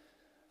delight.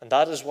 And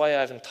that is why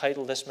I've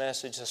entitled this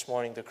message this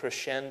morning, The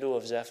Crescendo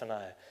of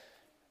Zephaniah.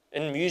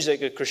 In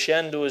music, a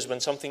crescendo is when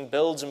something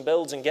builds and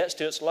builds and gets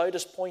to its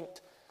loudest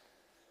point.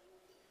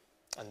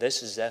 And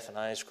this is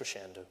Zephaniah's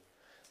crescendo.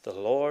 The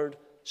Lord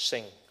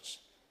sings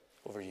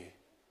over you.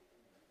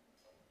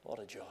 What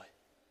a joy.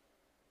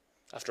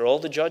 After all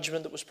the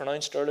judgment that was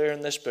pronounced earlier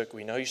in this book,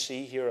 we now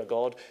see here a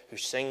God who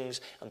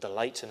sings and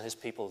delights in his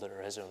people that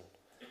are his own.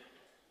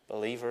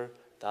 Believer,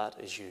 that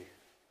is you.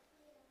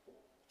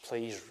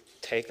 Please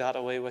take that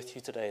away with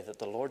you today, that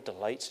the Lord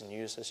delights in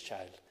you as his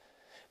child.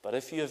 But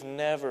if you have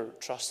never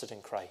trusted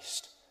in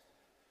Christ,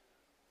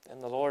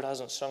 then the Lord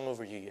hasn't sung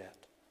over you yet.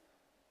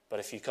 But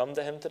if you come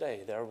to him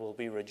today, there will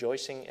be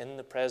rejoicing in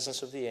the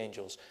presence of the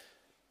angels.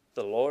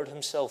 The Lord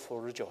himself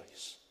will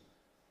rejoice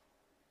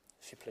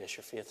if you place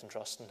your faith and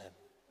trust in him.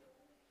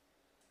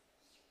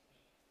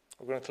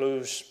 We're going to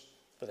close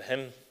with a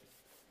hymn.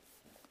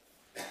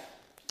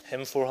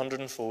 Hymn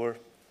 404. It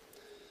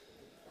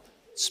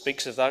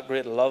speaks of that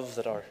great love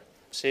that our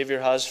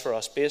Savior has for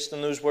us, based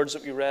on those words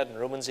that we read in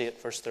Romans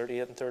 8, verse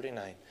 38 and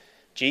 39.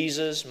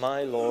 Jesus,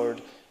 my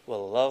Lord,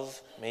 will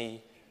love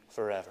me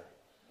forever.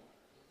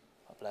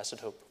 A blessed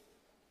hope.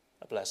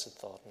 a blessed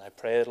thought. And I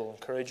pray it'll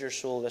encourage your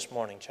soul this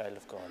morning, child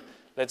of God.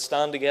 Let's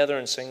stand together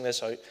and sing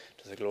this out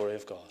to the glory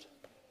of God.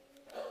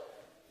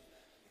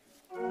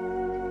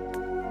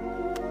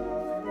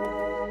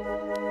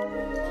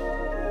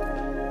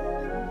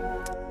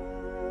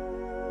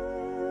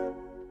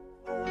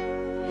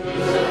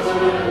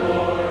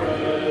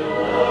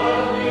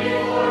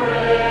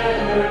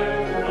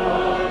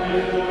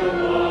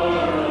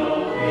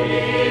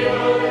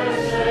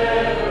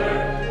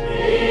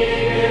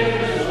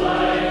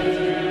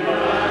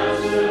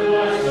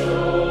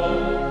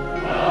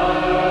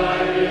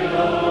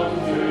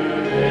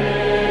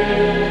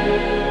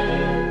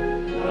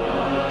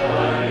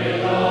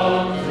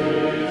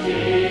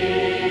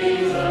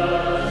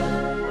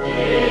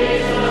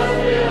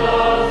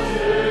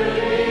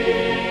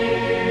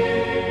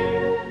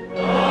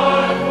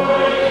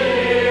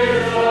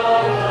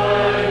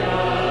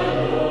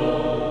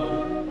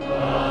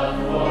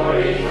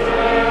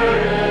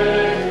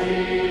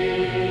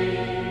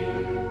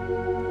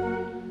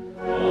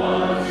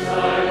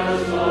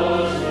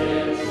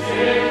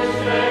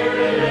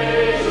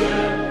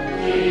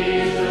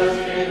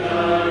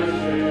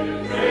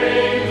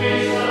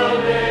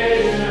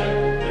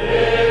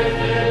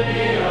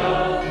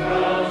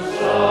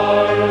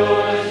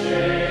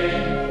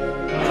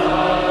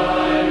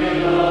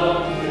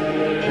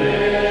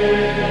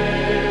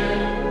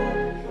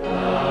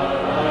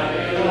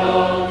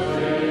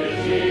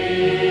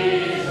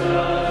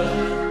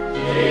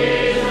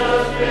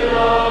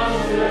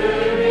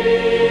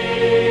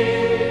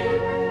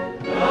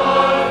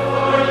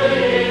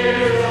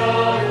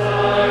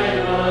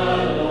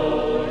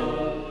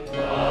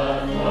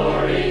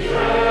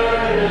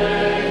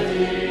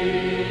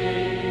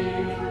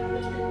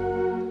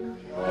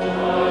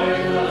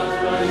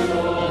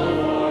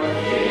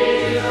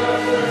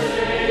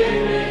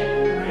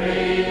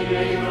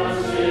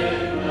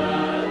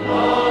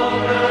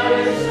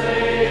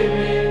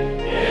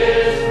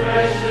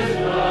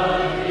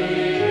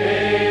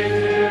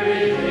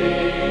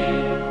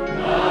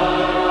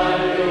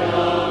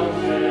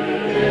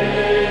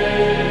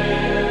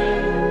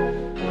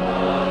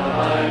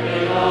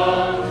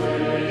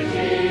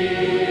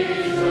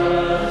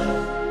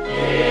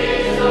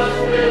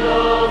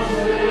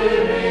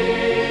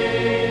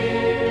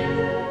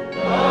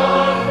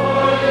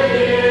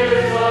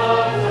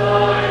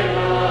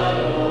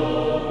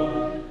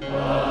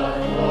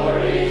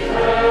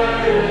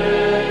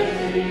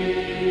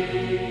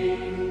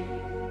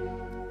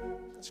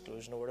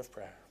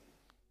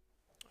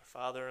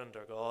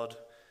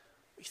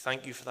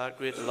 Thank you for that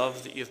great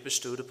love that you've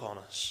bestowed upon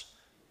us,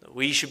 that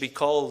we should be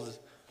called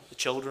the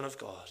children of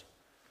God,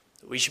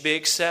 that we should be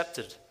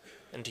accepted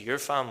into your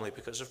family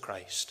because of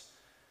Christ.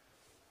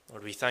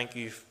 Lord, we thank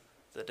you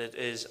that it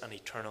is an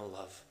eternal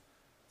love,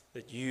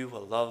 that you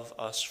will love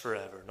us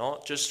forever,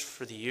 not just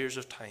for the years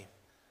of time,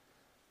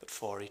 but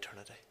for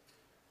eternity.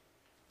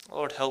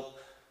 Lord, help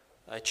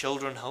thy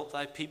children, help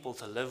thy people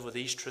to live with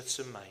these truths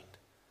in mind,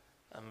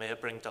 and may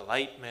it bring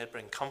delight, may it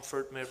bring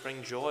comfort, may it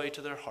bring joy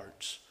to their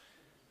hearts,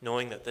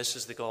 knowing that this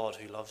is the God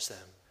who loves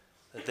them,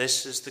 that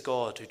this is the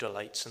God who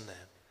delights in them.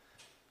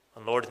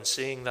 And Lord, in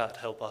seeing that,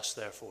 help us,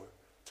 therefore,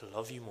 to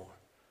love you more,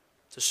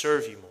 to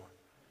serve you more,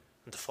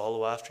 and to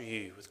follow after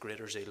you with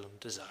greater zeal and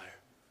desire.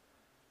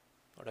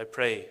 Lord, I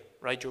pray,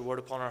 write your word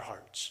upon our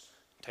hearts.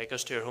 Take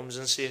us to our homes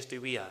in safety,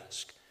 we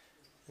ask,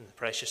 in the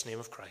precious name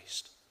of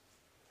Christ.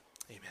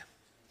 Amen.